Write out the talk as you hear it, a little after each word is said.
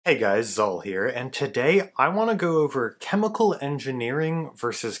Hey guys, Zul here, and today I want to go over chemical engineering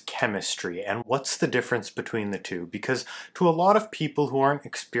versus chemistry and what's the difference between the two, because to a lot of people who aren't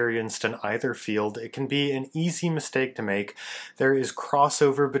experienced in either field, it can be an easy mistake to make. There is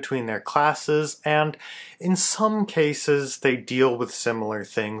crossover between their classes, and in some cases they deal with similar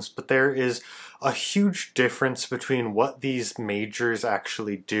things, but there is a huge difference between what these majors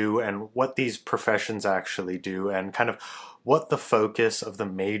actually do and what these professions actually do, and kind of what the focus of the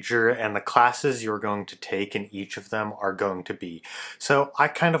major and the classes you're going to take in each of them are going to be. So I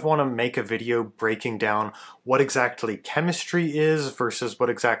kind of want to make a video breaking down what exactly chemistry is versus what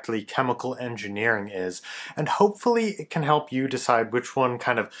exactly chemical engineering is, and hopefully it can help you decide which one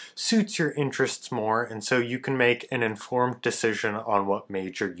kind of suits your interests more, and so you can make an informed decision on what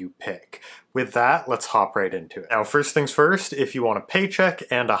major you pick. With that, let's hop right into it. Now, first things first, if you want a paycheck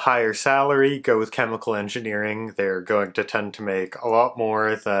and a higher salary, go with chemical engineering. They're going to tend to make a lot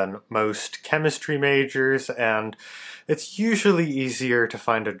more than most chemistry majors, and it's usually easier to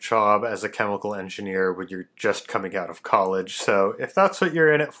find a job as a chemical engineer when you're just coming out of college. So if that's what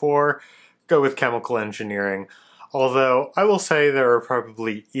you're in it for, go with chemical engineering. Although, I will say there are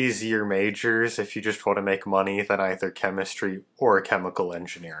probably easier majors if you just want to make money than either chemistry or chemical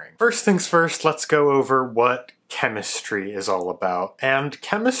engineering. First things first, let's go over what chemistry is all about. And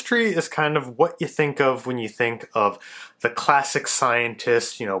chemistry is kind of what you think of when you think of the classic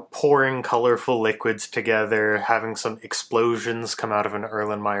scientist, pouring colorful liquids together, having some explosions come out of an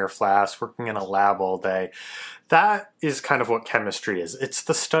Erlenmeyer flask, working in a lab all day. That is kind of what chemistry is. It's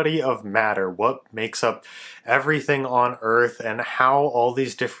the study of matter, what makes up everything on Earth, and how all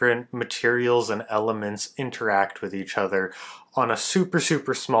these different materials and elements interact with each other on a super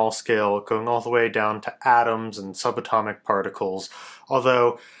small scale, going all the way down to atoms and subatomic particles.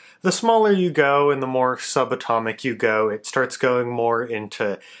 Although the smaller you go and the more subatomic you go, it starts going more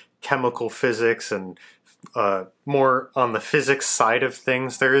into chemical physics and more on the physics side of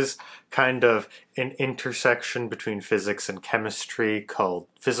things. There is kind of an intersection between physics and chemistry called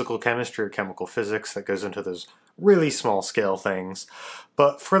physical chemistry or chemical physics that goes into those really small scale things.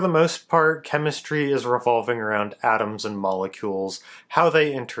 But for the most part, chemistry is revolving around atoms and molecules, how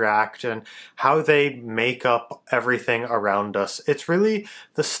they interact and how they make up everything around us. It's really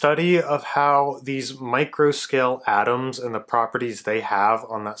the study of how these micro scale atoms and the properties they have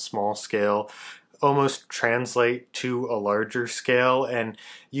on that small scale almost translate to a larger scale, and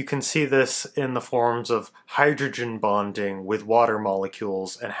you can see this in the forms of hydrogen bonding with water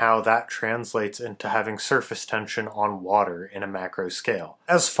molecules and how that translates into having surface tension on water in a macro scale.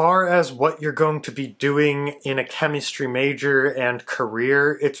 As far as what you're going to be doing in a chemistry major and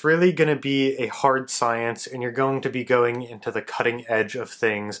career, it's really going to be a hard science, and you're going to be going into the cutting edge of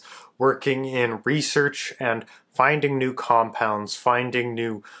things, working in research and finding new compounds, finding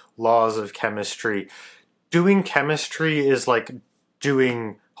new laws of chemistry. Doing chemistry is like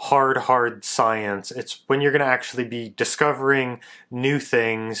doing hard science. It's when you're going to actually be discovering new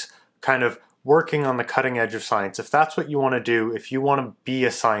things, kind of working on the cutting edge of science. If that's what you want to do, if you want to be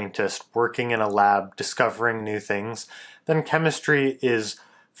a scientist working in a lab, discovering new things, then chemistry is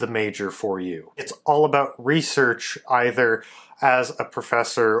the major for you. It's all about research, either as a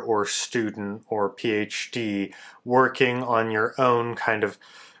professor or student or PhD, working on your own kind of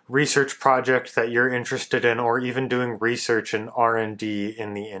research project that you're interested in, or even doing research and R&D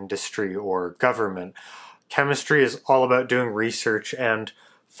in the industry or government. Chemistry is all about doing research and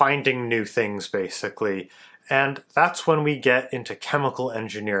finding new things, basically. And that's when we get into chemical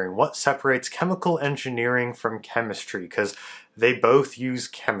engineering. What separates chemical engineering from chemistry? Because they both use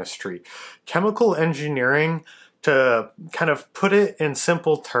chemistry. Chemical engineering, to kind of put it in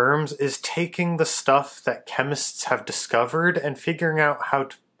simple terms, is taking the stuff that chemists have discovered and figuring out how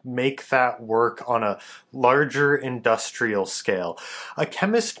to make that work on a larger industrial scale. A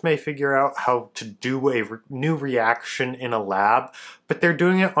chemist may figure out how to do a new reaction in a lab, but they're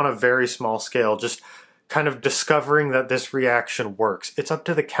doing it on a very small scale, just kind of discovering that this reaction works. It's up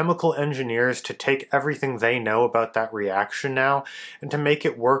to the chemical engineers to take everything they know about that reaction now and to make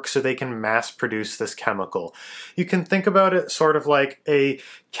it work so they can mass produce this chemical. You can think about it sort of like a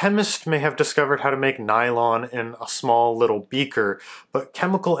chemist may have discovered how to make nylon in a small little beaker, but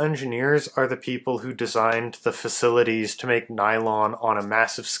chemical engineers are the people who designed the facilities to make nylon on a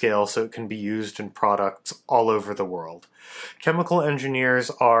massive scale so it can be used in products all over the world. Chemical engineers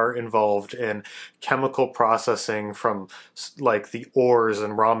are involved in chemical processing from like the ores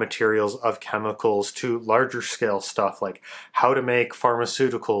and raw materials of chemicals to larger scale stuff like how to make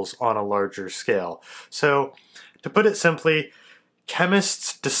pharmaceuticals on a larger scale. So to put it simply,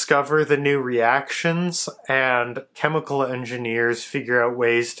 chemists discover the new reactions, and chemical engineers figure out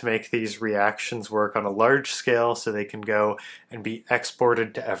ways to make these reactions work on a large scale so they can go and be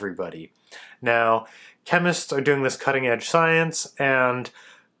exported to everybody. Now, chemists are doing this cutting-edge science, and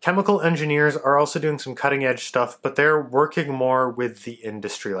chemical engineers are also doing some cutting-edge stuff, but they're working more with the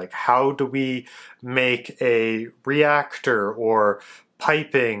industry. Like, how do we make a reactor or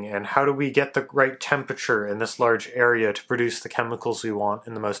piping, and how do we get the right temperature in this large area to produce the chemicals we want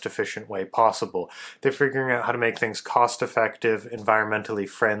in the most efficient way possible. They're figuring out how to make things cost-effective, environmentally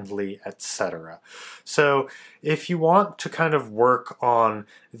friendly, etc. So if you want to kind of work on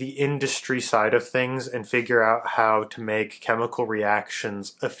the industry side of things and figure out how to make chemical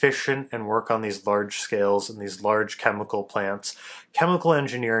reactions efficient and work on these large scales and these large chemical plants, chemical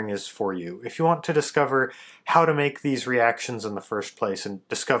engineering is for you. If you want to discover how to make these reactions in the first place and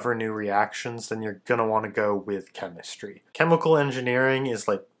discover new reactions, then you're going to want to go with chemistry. Chemical engineering is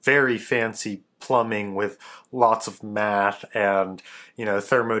like very fancy plumbing with lots of math and,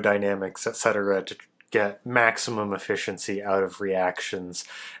 thermodynamics, etc. to get maximum efficiency out of reactions.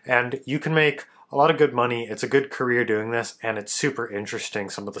 And you can make a lot of good money. It's a good career doing this, and it's super interesting,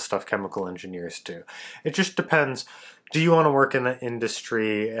 some of the stuff chemical engineers do. It just depends. Do you want to work in the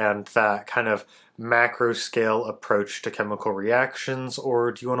industry and that kind of macro scale approach to chemical reactions,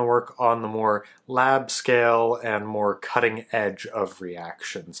 or do you want to work on the more lab scale and more cutting edge of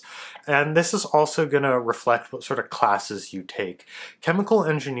reactions? And this is also going to reflect what sort of classes you take. Chemical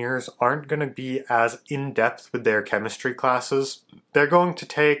engineers aren't going to be as in-depth with their chemistry classes. They're going to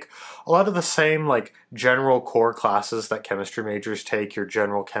take a lot of the same general core classes that chemistry majors take, your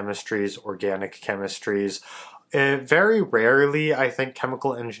general chemistries, organic chemistries. Very rarely, I think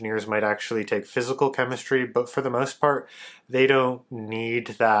chemical engineers might actually take physical chemistry, but for the most part, they don't need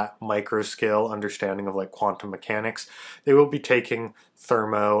that micro-scale understanding of quantum mechanics. They will be taking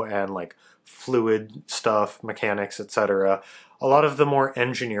thermo and fluid stuff, mechanics, etc. A lot of the more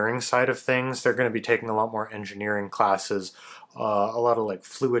engineering side of things, they're going to be taking a lot more engineering classes, a lot of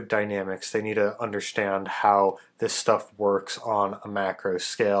fluid dynamics. They need to understand how this stuff works on a macro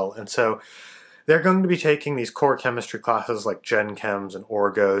scale, and so they're going to be taking these core chemistry classes like Gen Chems and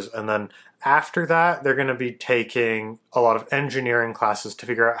Orgos, and then after that, they're going to be taking a lot of engineering classes to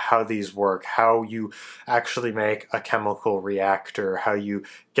figure out how these work, how you actually make a chemical reactor, how you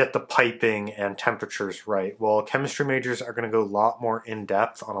get the piping and temperatures right. Well, chemistry majors are going to go a lot more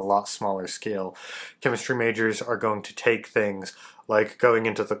in-depth on a lot smaller scale. Chemistry majors are going to take things like going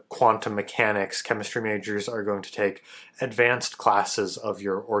into the quantum mechanics. Chemistry majors are going to take advanced classes of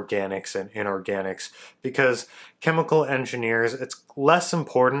your organics and inorganics, because chemical engineers, it's less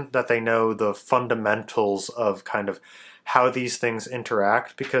important that they know the fundamentals of kind of how these things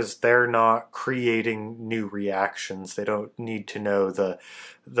interact, because they're not creating new reactions. They don't need to know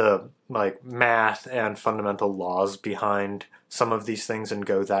the math and fundamental laws behind some of these things and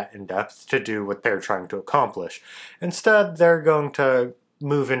go that in depth to do what they're trying to accomplish. Instead, they're going to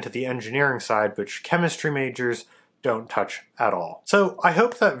move into the engineering side, which chemistry majors don't touch at all. So I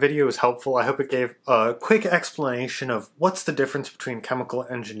hope that video was helpful. I hope it gave a quick explanation of what's the difference between chemical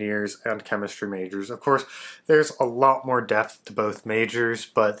engineers and chemistry majors. Of course, there's a lot more depth to both majors,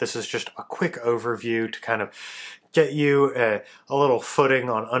 but this is just a quick overview to kind of get you a little footing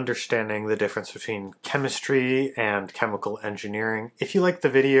on understanding the difference between chemistry and chemical engineering. If you liked the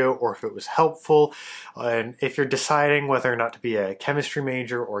video or if it was helpful, and if you're deciding whether or not to be a chemistry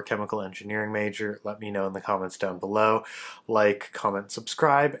major or a chemical engineering major, let me know in the comments down below. Like, comment,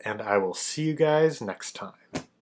 subscribe, and I will see you guys next time.